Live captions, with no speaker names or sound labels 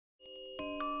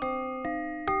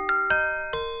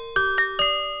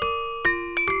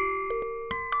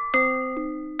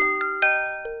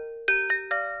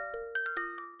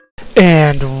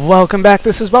And welcome back.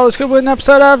 This is Balliscoop with an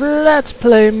episode of Let's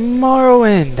Play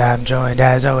Morrowind. I'm joined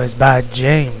as always by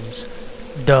James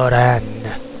Doran.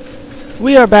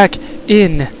 We are back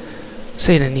in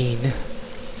Seyda Neen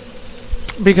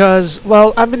because,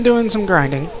 well, I've been doing some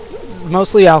grinding,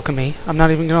 mostly alchemy. I'm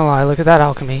not even gonna lie. Look at that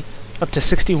alchemy, up to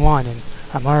 61, and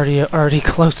I'm already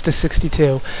close to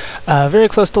 62. Very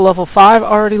close to level 5,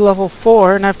 already level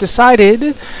 4, and I've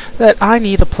decided that I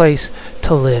need a place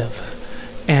to live.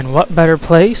 And what better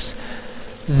place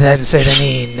than Seyda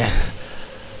Neen?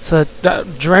 So,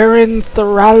 Draren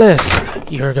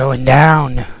Thoralis, you're going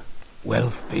down.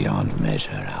 Wealth beyond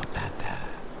measure, Outlander.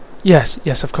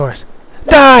 Yes, of course.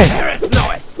 Die! There is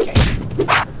no escape.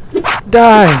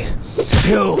 Die!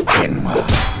 You inward.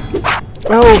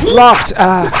 Oh, blocked!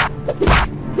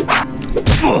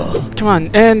 Come on,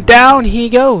 and down he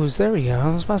goes. There we go.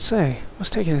 I was about to say,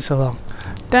 what's taking it so long?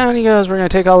 Down he goes. We're going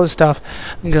to take all this stuff.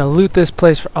 I'm going to loot this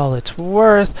place for all it's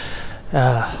worth.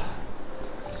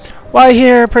 Why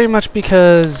here? Pretty much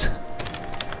because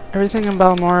everything in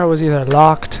Balmora was either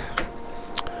locked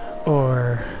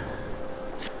or...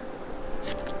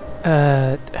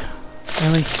 really?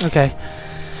 Okay.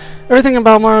 Everything in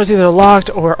Balmora was either locked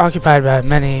or occupied by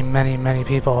many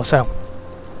people. So,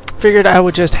 figured I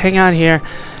would just hang out here,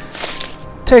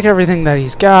 take everything that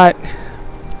he's got.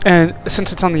 And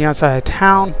since it's on the outside of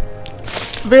town,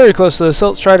 very close to the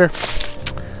Silt Strider,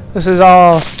 this is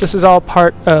all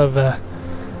part of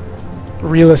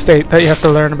real estate that you have to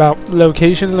learn about.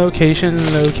 Location.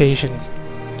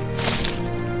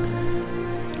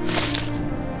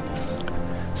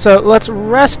 So let's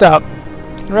rest up,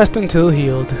 rest until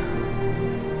healed,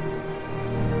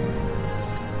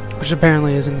 which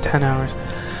apparently is in 10 hours.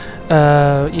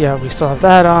 Yeah, we still have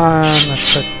that on.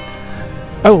 Let's put.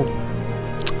 Oh.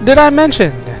 Did I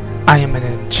mention I am an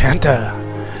enchanter?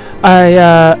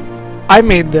 I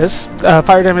made this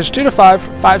fire damage 2 to 5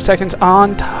 for 5 seconds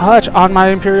on touch on my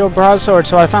Imperial Broadsword,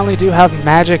 so I finally do have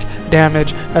magic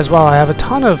damage as well. I have a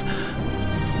ton of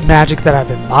magic that I've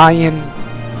been buying.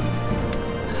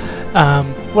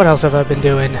 What else have I been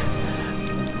doing?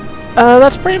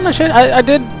 That's pretty much it. I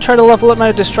did try to level up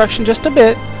my destruction just a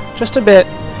bit.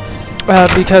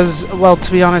 Because, well,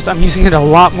 to be honest, I'm using it a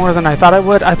lot more than I thought I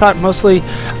would. I thought mostly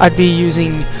I'd be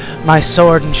using my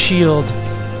sword and shield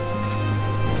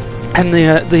and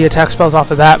the attack spells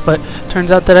off of that, but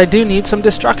turns out that I do need some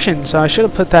destruction, so I should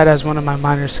have put that as one of my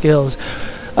minor skills.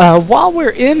 While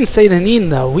we're in Seyda Neen,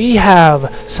 though, we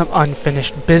have some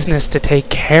unfinished business to take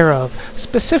care of,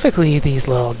 specifically these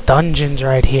little dungeons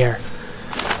right here.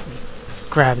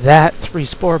 Grab that, 3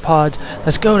 spore pods.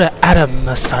 Let's go to Adam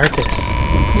Masartis.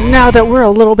 Now that we're a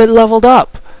little bit leveled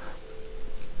up.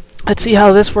 Let's see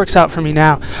how this works out for me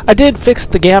now. I did fix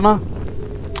the gamma.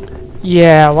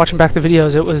 Yeah, watching back the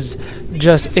videos, it was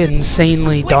just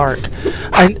insanely dark.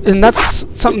 And that's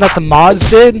something that the mods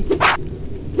did.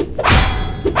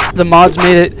 The mods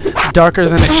made it darker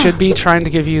than it should be, trying to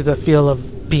give you the feel of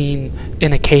being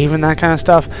in a cave and that kind of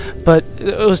stuff, but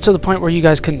it was to the point where you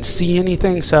guys couldn't see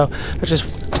anything, so I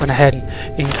just went ahead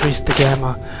and increased the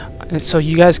gamma so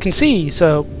you guys can see.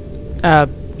 So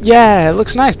yeah, it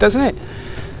looks nice, doesn't it?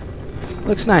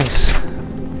 Looks nice.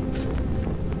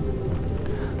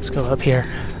 Let's go up here.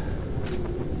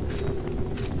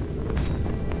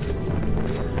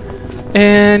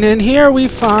 And in here we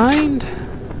find...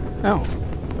 oh,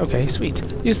 okay, sweet.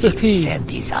 Use the key.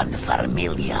 Scent is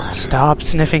unfamiliar. Stop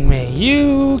sniffing me.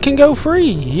 You can go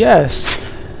free.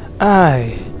 Yes.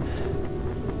 I,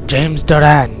 James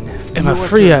Doran, am a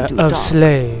freer of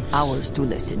slaves. Ours to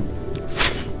listen.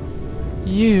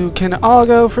 You can all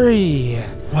go free.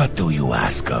 What do you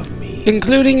ask of me?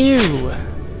 Including you.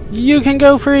 You can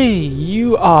go free.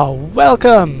 You are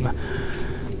welcome.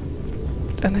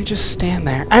 And they just stand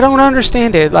there. I don't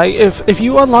understand it. Like, if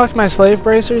you unlocked my slave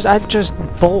bracers, I'd just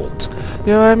bolt.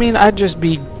 You know what I mean? I'd just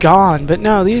be gone. But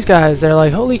no, these guys, they're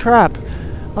like, holy crap.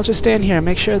 I'll just stand here and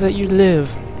make sure that you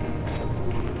live.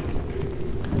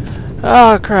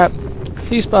 Oh, crap.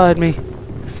 He spotted me.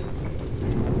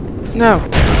 No.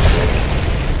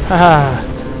 Haha.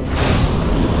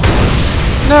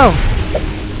 No.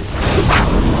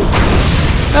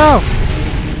 No.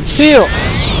 Heal.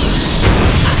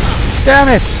 Damn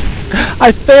it!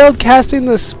 I failed casting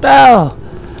the spell!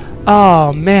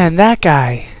 Oh man, that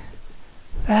guy.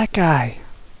 That guy.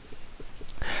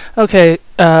 Okay,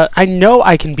 I know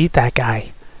I can beat that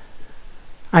guy.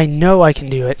 I know I can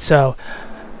do it, so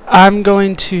I'm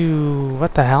going to...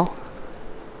 what the hell?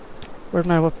 Where'd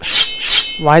my weapon...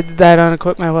 why did that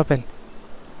unequip my weapon?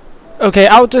 Okay,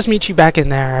 I'll just meet you back in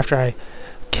there after I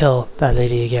kill that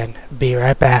lady again. Be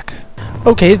right back.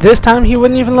 Okay, this time he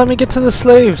wouldn't even let me get to the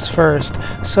slaves first.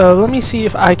 So let me see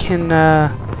if I can,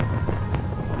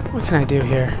 what can I do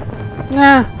here?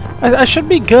 Nah, I should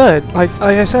be good. Like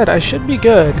I said, I should be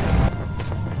good.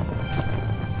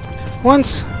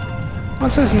 Once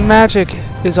his magic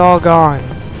is all gone.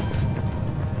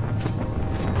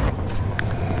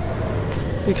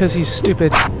 Because he's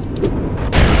stupid.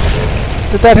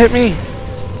 Did that hit me?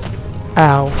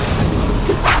 Ow.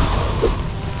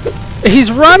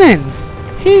 He's running!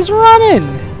 He's running!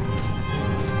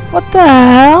 What the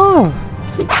hell?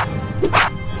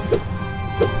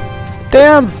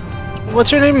 Damn!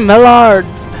 What's your name? Millard!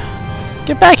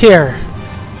 Get back here!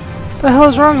 What the hell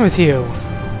is wrong with you?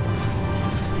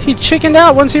 He chickened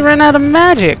out once he ran out of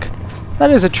magic!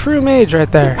 That is a true mage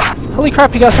right there. Holy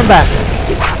crap, he got some back.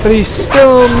 But he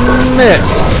still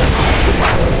missed.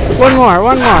 One more,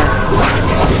 one more.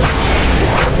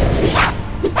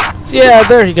 Yeah,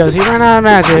 there he goes. He ran out of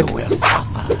magic.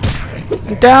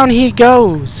 Down he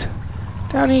goes.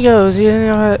 Down he goes. He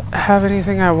didn't have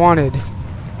anything I wanted.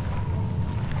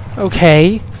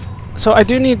 Okay. So I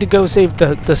do need to go save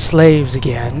the slaves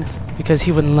again, because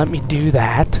he wouldn't let me do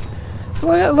that.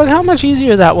 Look how much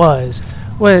easier that was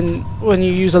when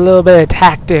you use a little bit of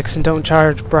tactics and don't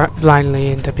charge blindly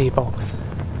into people.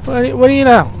 What do you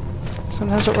know?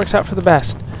 Sometimes it works out for the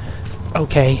best.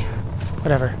 Okay.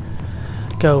 Whatever.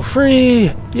 Go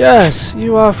free! Yes,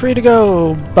 you are free to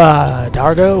go,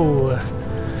 Dargo.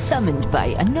 Summoned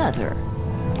by another.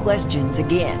 Questions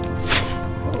again.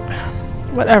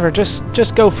 Whatever,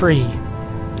 just go free.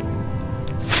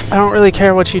 I don't really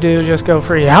care what you do, just go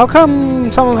free. How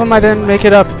come some of them I didn't make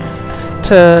it up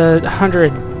to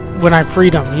 100 when I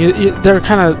freed them? They're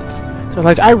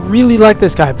like, I really like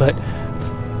this guy, but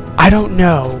I don't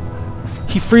know.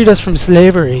 He freed us from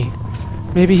slavery.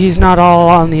 Maybe he's not all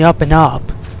on the up and up.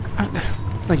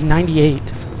 Like 98.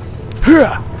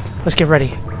 Let's get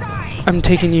ready. I'm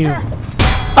taking you.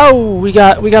 Oh, we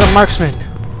got a marksman.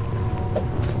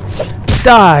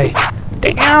 Die.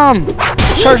 Damn!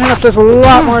 Charging up does a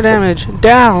lot more damage.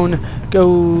 Down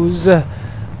goes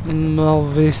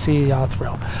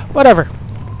Malvisiothril. Whatever.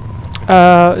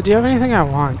 Do you have anything I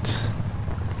want?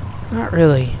 Not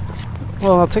really.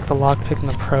 Well, I'll take the lockpick and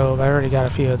the probe. I already got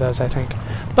a few of those, I think.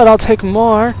 But I'll take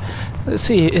more. Let's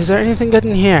see. Is there anything good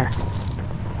in here?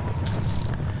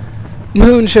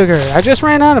 Moon sugar. I just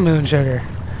ran out of moon sugar.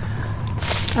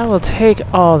 I will take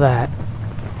all that.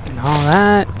 And all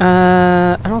that.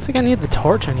 I don't think I need the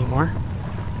torch anymore.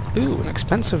 Ooh, an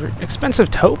expensive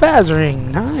topaz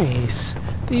ring. Nice.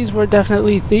 These were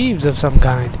definitely thieves of some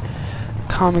kind.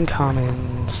 Common.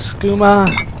 Skooma.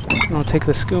 I'll take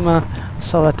the skooma.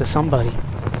 Sell that to somebody.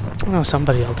 I know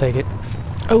somebody will take it.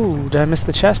 Oh, did I miss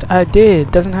the chest? I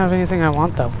did. Doesn't have anything I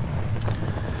want, though.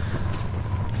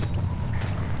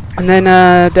 And then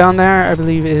down there, I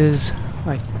believe, is,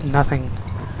 like, nothing.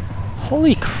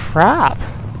 Holy crap.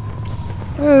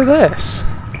 Look at this.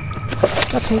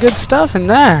 Got some good stuff in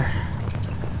there.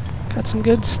 Got some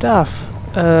good stuff.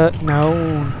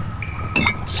 No.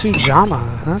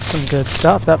 Sujama. That's some good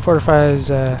stuff. That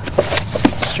fortifies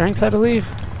strength, I believe.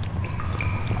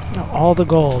 No, all the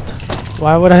gold.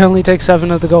 Why would I only take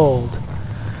 7 of the gold?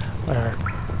 Whatever.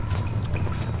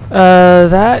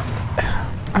 That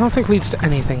I don't think leads to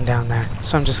anything down there,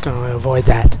 so I'm just going to avoid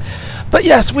that. But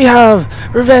yes, we have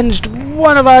revenged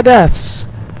one of our deaths.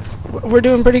 We're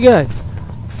doing pretty good.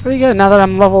 Pretty good now that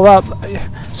I'm leveled up.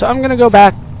 So I'm going to go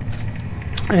back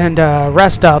and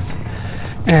rest up,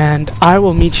 and I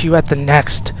will meet you at the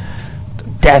next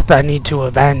death I need to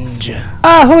avenge.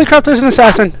 Ah, holy crap, there's an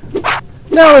assassin.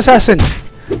 No, assassin.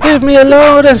 Leave me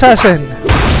alone, assassin.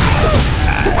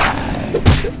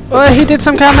 Well, he did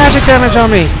some kind of magic damage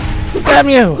on me. Damn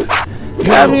you.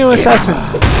 Damn you, assassin.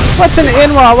 What's an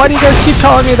Inwa? Why do you guys keep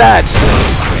calling me that?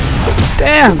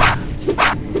 Damn.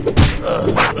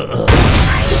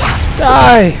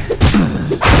 Die.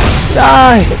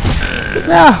 Die.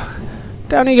 No.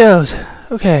 Down he goes.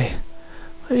 Okay.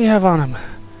 What do you have on him?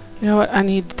 You know what? I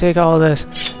need to take all of this.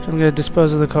 I'm going to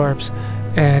dispose of the corpse.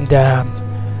 And,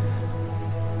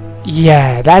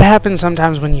 yeah, that happens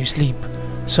sometimes when you sleep.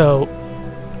 So,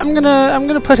 I'm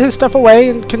gonna put his stuff away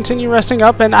and continue resting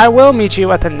up, and I will meet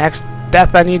you at the next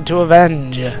death I need to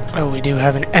avenge. Oh, we do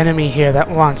have an enemy here that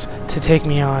wants to take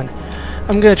me on.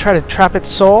 I'm gonna try to trap its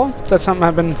soul. That's something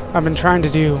I've been trying to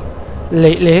do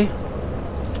lately.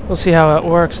 We'll see how it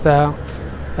works, though.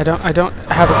 I don't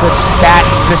have a good stat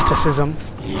in mysticism.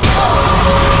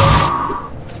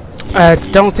 I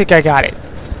don't think I got it,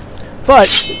 but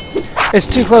it's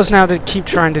too close now to keep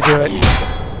trying to do it.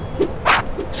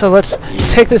 So let's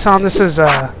take this on. This is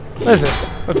What is this?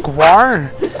 A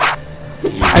guar?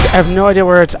 I have no idea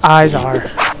where its eyes are.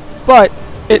 But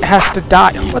it has to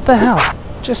die. What the hell?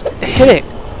 Just hit it.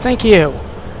 Thank you.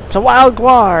 It's a wild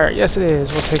guar. Yes, it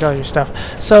is. We'll take all your stuff.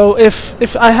 So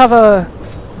if I have a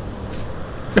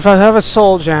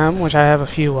soul gem, which I have a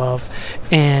few of,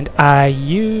 and I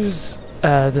use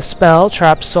the spell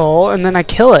trap soul, and then I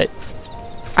kill it,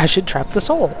 I should trap the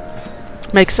soul.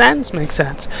 Makes sense? Makes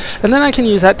sense. And then I can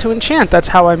use that to enchant. That's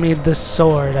how I made this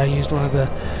sword. I used one of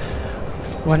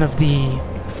the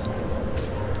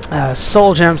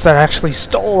soul gems that I actually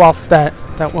stole off that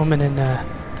woman in the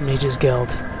Mage's Guild.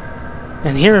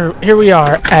 And here we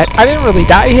are at... I didn't really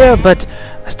die here, but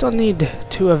I still need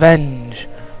to avenge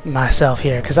myself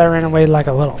here, because I ran away like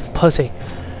a little pussy.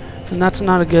 And that's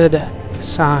not a good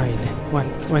sign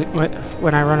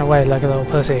when I run away like a little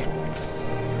pussy.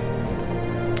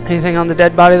 Anything on the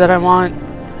dead body that I want?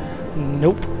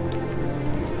 Nope.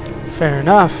 Fair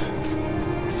enough.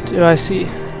 Do I see...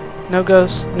 No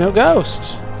ghosts? No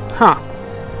ghosts. Huh.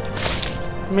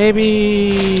 Maybe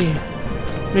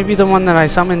the one that I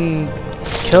summoned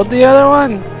killed the other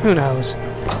one? Who knows?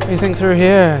 Anything through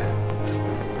here?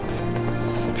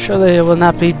 Surely it will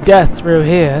not be death through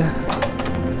here.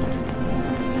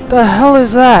 The hell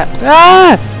is that?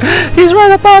 Ah! He's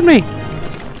right up on me!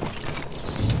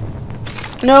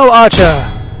 No, Archer!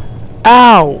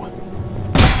 Ow!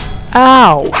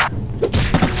 Ow!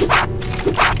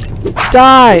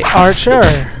 Die, Archer!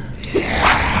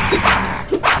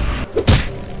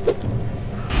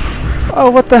 Oh,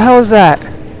 what the hell is that?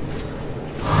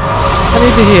 I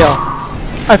need to heal.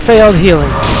 I failed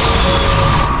healing.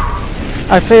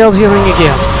 I failed healing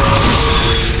again.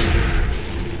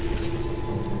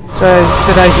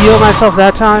 Did I heal myself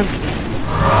that time?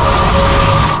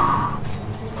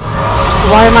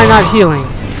 Why am I not healing?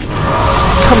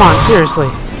 Come on, seriously.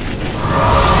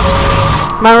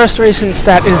 My restoration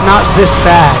stat is not this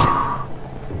bad.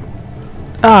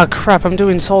 Ah, crap, I'm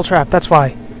doing soul trap, that's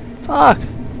why. Fuck.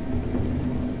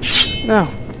 No.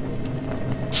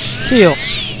 Heal.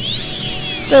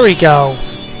 There we go.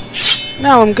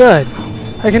 Now I'm good.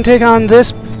 I can take on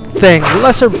this thing.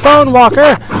 Lesser Bone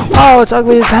Walker. Oh, it's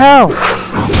ugly as hell.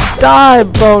 Die,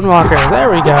 Bone Walker. There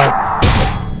we go.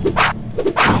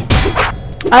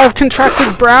 I have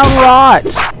contracted brown rot.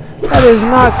 That is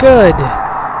not good.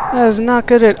 That is not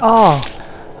good at all.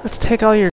 Let's take all your